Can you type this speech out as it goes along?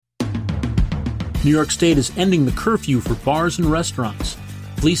New York State is ending the curfew for bars and restaurants.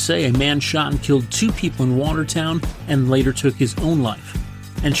 Police say a man shot and killed 2 people in Watertown and later took his own life.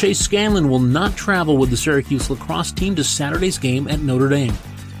 And Chase Scanlon will not travel with the Syracuse lacrosse team to Saturday's game at Notre Dame.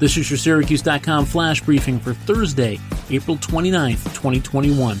 This is your Syracuse.com flash briefing for Thursday, April 29th,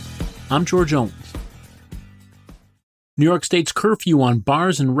 2021. I'm George Owens. New York State's curfew on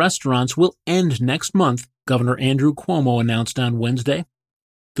bars and restaurants will end next month, Governor Andrew Cuomo announced on Wednesday.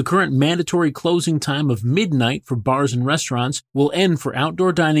 The current mandatory closing time of midnight for bars and restaurants will end for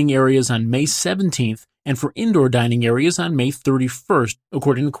outdoor dining areas on May 17th and for indoor dining areas on May 31st,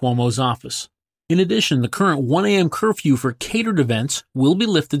 according to Cuomo's office. In addition, the current 1 a.m. curfew for catered events will be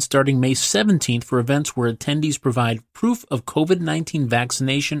lifted starting May 17th for events where attendees provide proof of COVID-19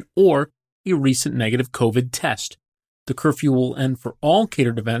 vaccination or a recent negative COVID test. The curfew will end for all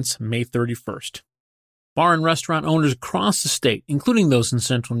catered events May 31st. Bar and restaurant owners across the state, including those in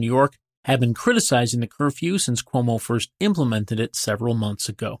central New York, have been criticizing the curfew since Cuomo first implemented it several months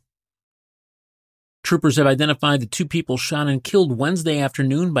ago. Troopers have identified the 2 people shot and killed Wednesday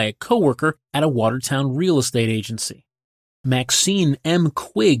afternoon by a coworker at a Watertown real estate agency. Maxine M.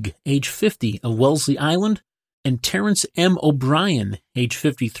 Quigg, age 50, of Wellesley Island, and Terrence M. O'Brien, age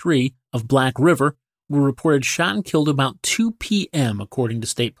 53, of Black River, were reported shot and killed about 2 p.m., according to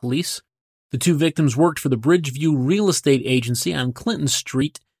state police. The 2 victims worked for the Bridgeview Real Estate Agency on Clinton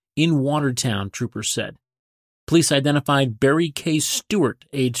Street in Watertown, troopers said. Police identified Barry K. Stewart,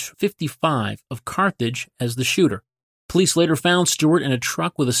 age 55, of Carthage, as the shooter. Police later found Stewart in a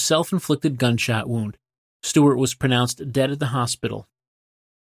truck with a self-inflicted gunshot wound. Stewart was pronounced dead at the hospital.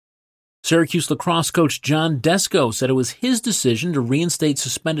 Syracuse lacrosse coach John Desko said it was his decision to reinstate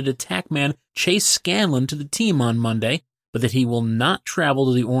suspended attack man Chase Scanlon to the team on Monday, but that he will not travel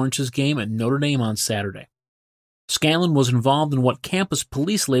to the Oranges game at Notre Dame on Saturday. Scanlon was involved in what campus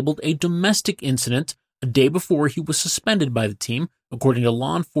police labeled a domestic incident a day before he was suspended by the team, according to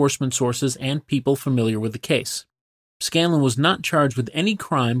law enforcement sources and people familiar with the case. Scanlon was not charged with any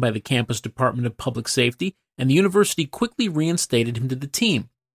crime by the campus Department of Public Safety, and the university quickly reinstated him to the team.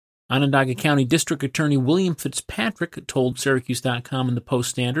 Onondaga County District Attorney William Fitzpatrick told Syracuse.com and the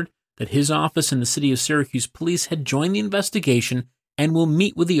Post-Standard that his office and the City of Syracuse Police had joined the investigation and will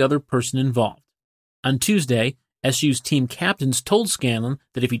meet with the other person involved. On Tuesday, SU's team captains told Scanlon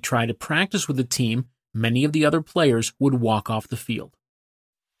that if he tried to practice with the team, many of the other players would walk off the field.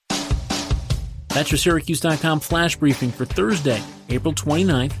 That's your Syracuse.com flash briefing for Thursday, April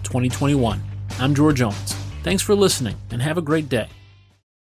 29th, 2021. I'm George Owens. Thanks for listening, and have a great day.